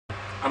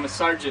I'm a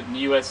sergeant in the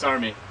U.S.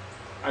 Army.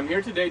 I'm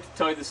here today to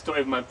tell you the story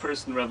of my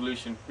personal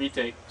revolution.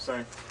 Retake,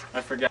 sorry,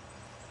 I forgot.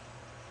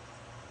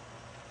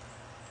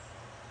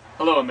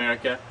 Hello,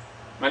 America.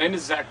 My name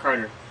is Zach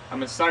Carter.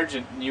 I'm a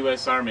sergeant in the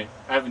U.S. Army.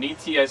 I have an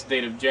ETS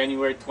date of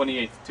January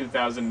 28,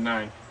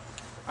 2009.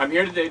 I'm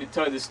here today to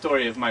tell you the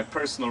story of my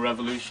personal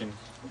revolution.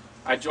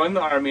 I joined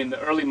the Army in the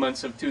early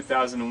months of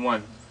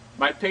 2001.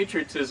 My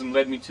patriotism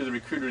led me to the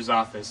recruiter's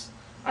office.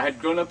 I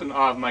had grown up in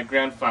awe of my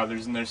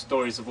grandfathers and their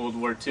stories of World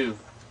War II.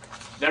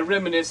 That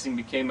reminiscing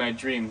became my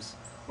dreams.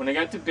 When I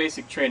got to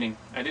basic training,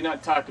 I did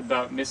not talk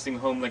about missing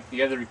home like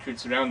the other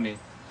recruits around me.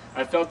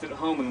 I felt at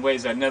home in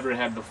ways I never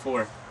had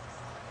before.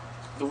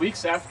 The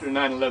weeks after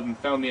 9/11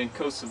 found me in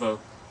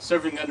Kosovo,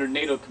 serving under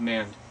NATO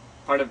command,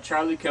 part of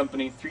Charlie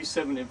Company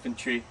 37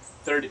 Infantry,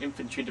 3rd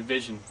Infantry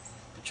Division,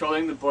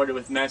 patrolling the border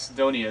with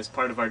Macedonia as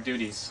part of our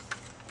duties.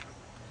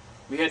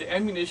 We had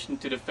ammunition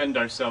to defend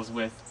ourselves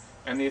with,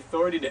 and the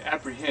authority to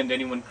apprehend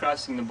anyone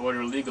crossing the border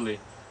illegally.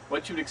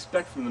 What you would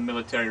expect from the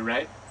military,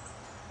 right?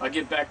 I'll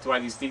get back to why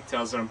these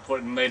details are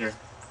important later.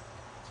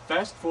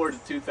 Fast forward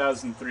to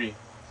 2003.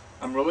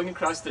 I'm rolling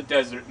across the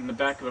desert in the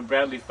back of a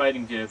Bradley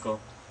fighting vehicle,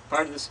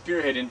 part of the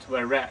spearhead into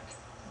Iraq,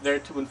 there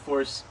to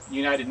enforce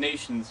United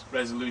Nations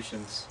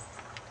resolutions.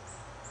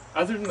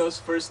 Other than those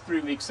first 3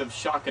 weeks of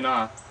shock and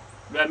awe,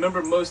 what I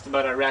remember most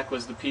about Iraq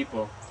was the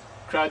people.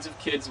 Crowds of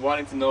kids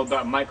wanting to know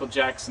about Michael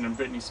Jackson and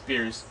Britney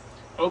Spears,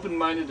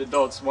 open-minded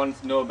adults wanting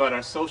to know about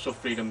our social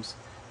freedoms,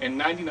 and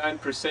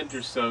 99%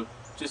 or so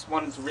just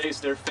wanted to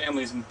raise their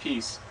families in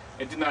peace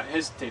and did not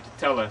hesitate to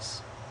tell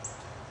us.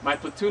 My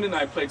platoon and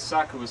I played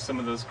soccer with some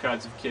of those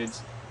crowds of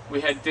kids. We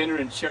had dinner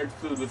and shared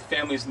food with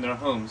families in their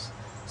homes.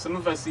 Some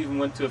of us even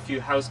went to a few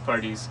house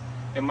parties,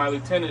 and my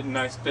lieutenant and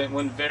I spent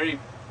one very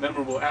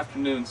memorable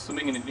afternoon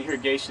swimming in an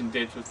irrigation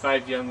ditch with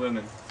 5 young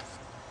women.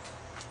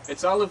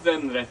 It's all of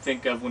them that I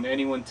think of when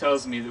anyone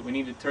tells me that we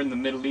need to turn the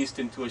Middle East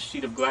into a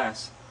sheet of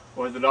glass,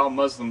 or that all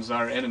Muslims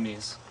are our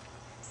enemies.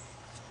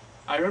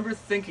 I remember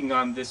thinking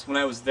on this when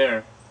I was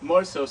there,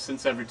 more so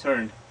since I've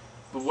returned,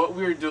 but what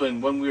we were doing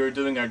when we were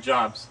doing our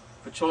jobs,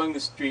 patrolling the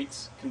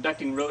streets,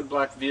 conducting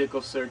roadblock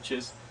vehicle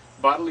searches,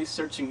 bodily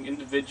searching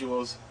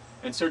individuals,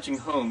 and searching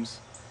homes,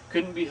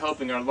 couldn't be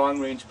helping our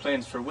long-range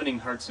plans for winning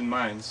hearts and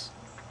minds.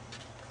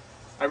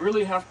 I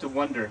really have to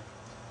wonder,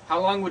 how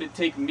long would it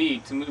take me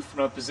to move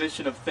from a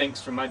position of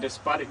thanks for my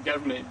despotic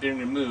government being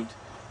removed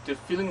to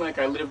feeling like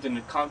I lived in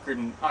a conquered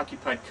and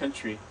occupied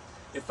country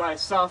if I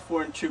saw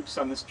foreign troops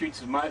on the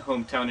streets of my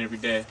hometown every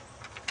day?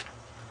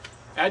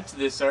 Add to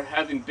this our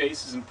having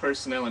bases and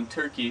personnel in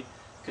Turkey,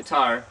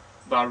 Qatar,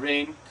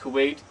 Bahrain,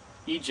 Kuwait,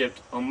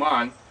 Egypt,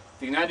 Oman,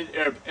 the United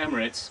Arab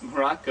Emirates,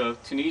 Morocco,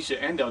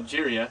 Tunisia, and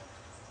Algeria.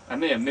 I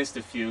may have missed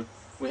a few.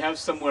 We have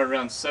somewhere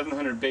around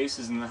 700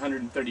 bases in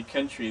 130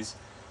 countries,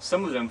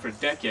 some of them for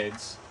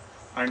decades.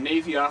 Our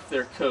Navy off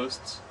their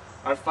coasts,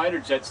 our fighter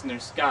jets in their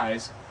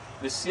skies,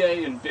 the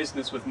CIA in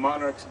business with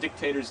monarchs,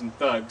 dictators, and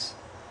thugs,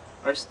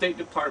 our State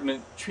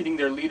Department treating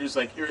their leaders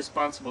like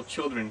irresponsible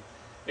children.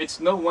 It's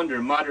no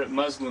wonder moderate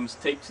Muslims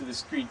take to the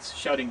streets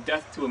shouting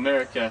 "Death to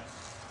America,"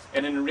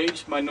 and an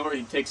enraged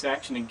minority takes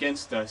action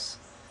against us.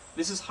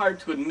 This is hard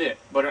to admit,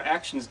 but our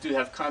actions do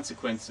have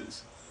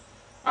consequences.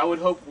 I would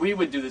hope we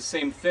would do the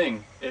same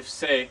thing if,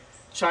 say,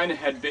 China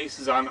had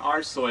bases on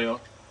our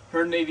soil,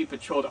 her Navy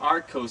patrolled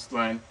our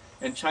coastline,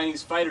 and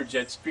Chinese fighter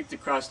jets streaked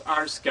across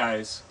our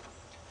skies.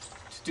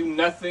 To do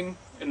nothing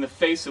in the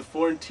face of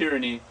foreign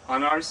tyranny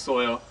on our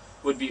soil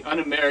would be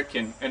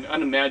un-American and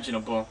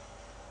unimaginable.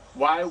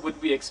 Why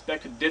would we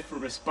expect a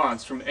different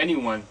response from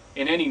anyone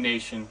in any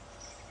nation?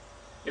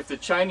 If the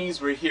Chinese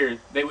were here,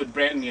 they would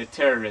brand me a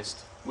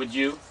terrorist. Would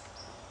you?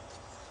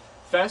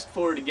 Fast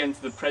forward again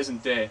to the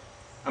present day.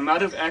 I'm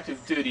out of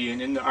active duty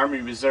and in the Army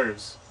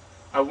Reserves.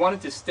 I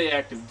wanted to stay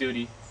active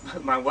duty,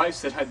 but my wife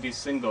said I'd be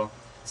single,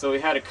 so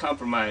we had a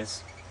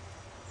compromise.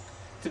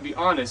 To be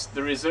honest,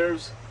 the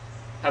reserves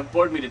have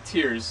bored me to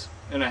tears,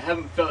 and I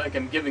haven't felt like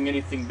I'm giving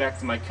anything back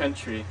to my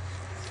country.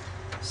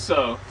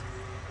 So,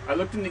 I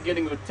looked into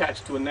getting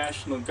attached to a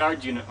National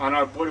Guard unit on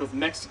our border with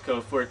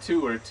Mexico for a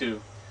tour or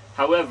two.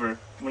 However,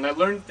 when I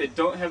learned that they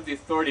don't have the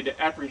authority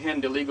to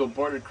apprehend illegal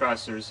border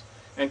crossers,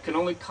 and can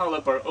only call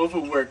up our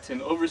overworked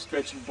and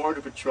overstretched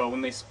border patrol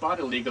when they spot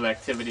illegal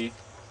activity,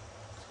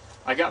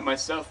 I got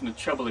myself into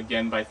trouble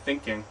again by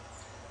thinking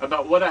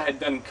about what I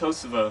had done in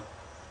Kosovo.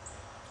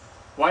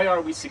 Why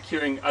are we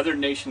securing other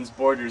nations'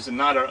 borders and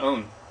not our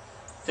own?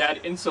 To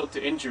add insult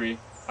to injury,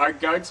 our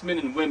guardsmen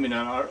and women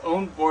on our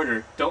own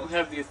border don't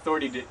have the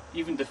authority to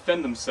even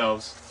defend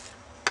themselves,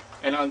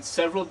 and on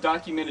several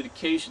documented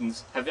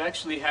occasions have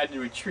actually had to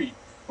retreat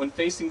when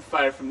facing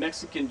fire from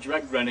Mexican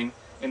drug running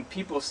and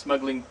people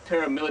smuggling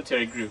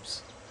paramilitary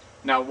groups.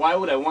 Now, why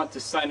would I want to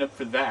sign up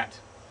for that?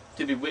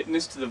 To be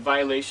witness to the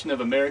violation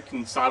of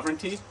American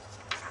sovereignty?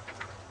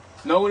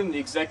 No one in the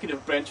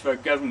executive branch of our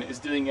government is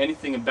doing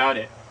anything about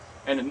it,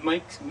 and it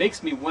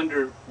makes me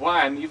wonder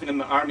why I'm even in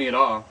the Army at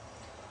all.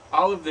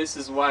 All of this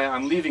is why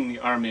I'm leaving the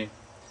Army.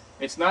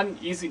 It's not an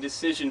easy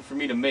decision for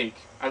me to make.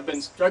 I've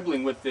been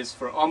struggling with this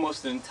for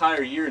almost an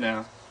entire year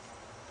now.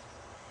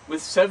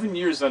 With 7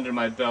 years under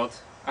my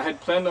belt, I had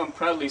planned on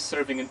proudly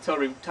serving until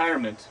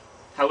retirement.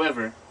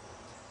 However,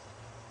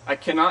 I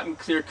cannot in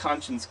clear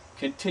conscience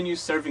continue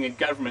serving a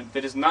government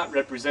that is not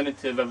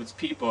representative of its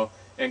people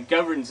and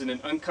governs in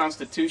an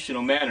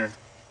unconstitutional manner.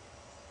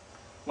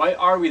 Why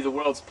are we the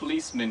world's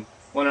policemen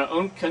when our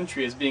own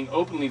country is being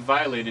openly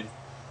violated?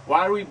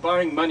 Why are we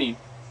borrowing money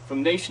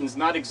from nations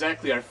not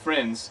exactly our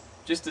friends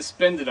just to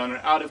spend it on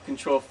our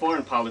out-of-control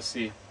foreign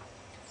policy?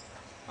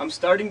 I'm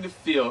starting to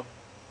feel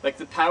like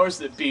the powers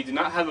that be do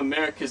not have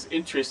America's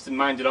interest in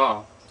mind at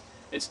all.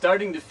 It's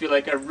starting to feel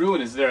like our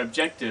ruin is their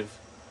objective.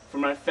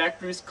 From our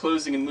factories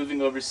closing and moving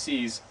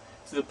overseas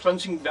to the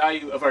plunging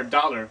value of our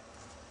dollar,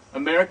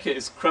 America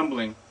is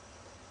crumbling.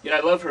 Yet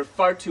I love her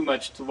far too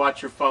much to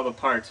watch her fall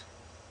apart.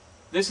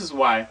 This is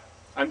why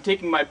I'm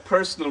taking my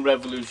personal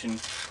revolution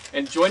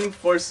and joining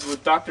forces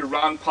with Dr.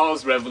 Ron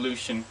Paul's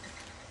revolution.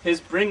 His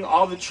bring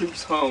all the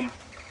troops home,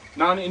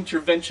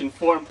 non-intervention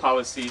foreign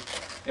policy,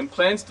 and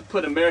plans to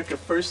put America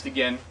first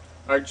again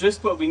are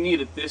just what we need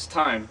at this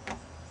time.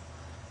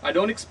 I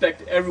don't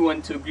expect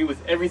everyone to agree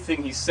with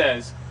everything he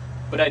says,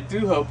 but I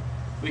do hope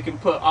we can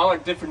put all our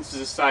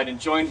differences aside and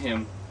join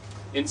him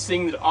in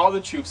seeing that all the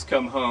troops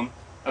come home,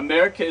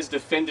 America is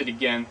defended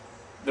again,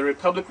 the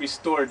Republic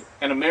restored,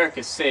 and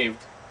America saved.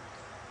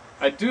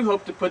 I do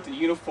hope to put the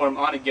uniform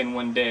on again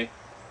one day,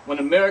 when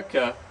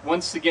America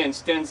once again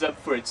stands up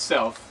for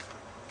itself,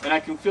 and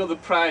I can feel the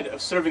pride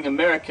of serving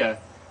America,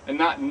 and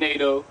not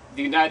NATO,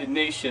 the United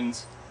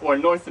Nations, or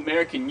North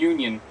American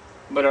Union,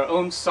 but our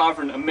own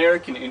sovereign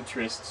American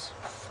interests.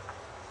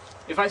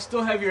 If I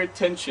still have your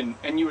attention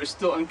and you are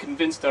still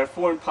unconvinced our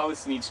foreign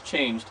policy needs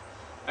changed,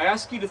 I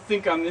ask you to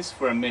think on this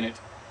for a minute.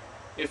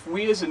 If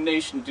we as a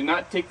nation do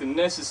not take the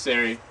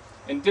necessary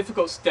and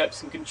difficult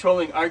steps in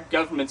controlling our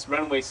government's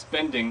runaway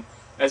spending,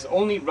 as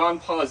only Ron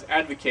Paul is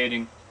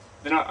advocating,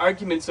 then our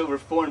arguments over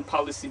foreign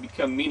policy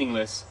become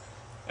meaningless,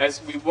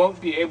 as we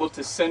won't be able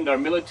to send our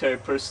military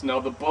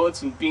personnel the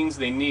bullets and beans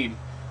they need.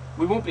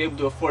 We won't be able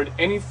to afford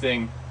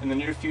anything in the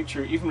near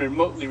future even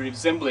remotely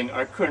resembling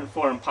our current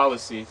foreign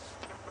policy.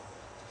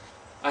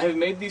 I have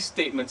made these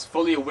statements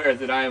fully aware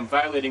that I am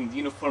violating the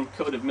Uniform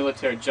Code of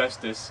Military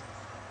Justice,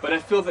 but I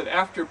feel that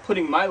after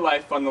putting my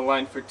life on the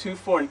line for 2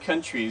 foreign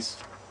countries,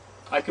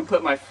 I can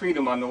put my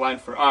freedom on the line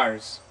for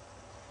ours.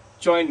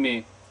 Join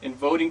me in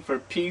voting for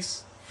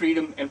peace,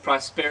 freedom, and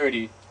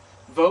prosperity.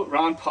 Vote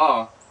Ron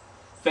Paul.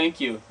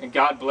 Thank you, and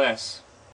God bless.